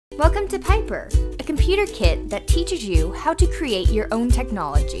Welcome to Piper, a computer kit that teaches you how to create your own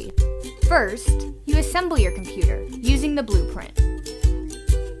technology. First, you assemble your computer using the blueprint.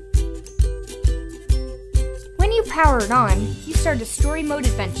 When you power it on, you start a story mode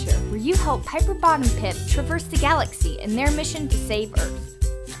adventure where you help Piper Bot and Pip traverse the galaxy in their mission to save Earth.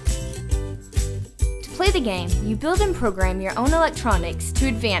 To play the game, you build and program your own electronics to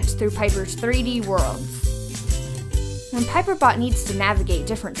advance through Piper's 3D worlds. When Piper Bot needs to navigate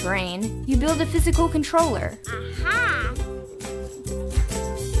different terrain, you build a physical controller. Aha!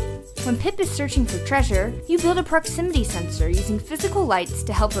 When Pip is searching for treasure, you build a proximity sensor using physical lights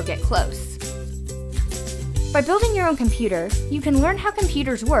to help her get close. By building your own computer, you can learn how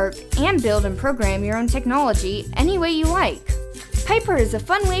computers work and build and program your own technology any way you like. Piper is a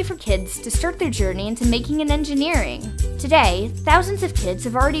fun way for kids to start their journey into making and engineering. Today, thousands of kids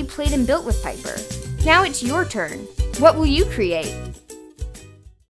have already played and built with Piper. Now it's your turn. What will you create?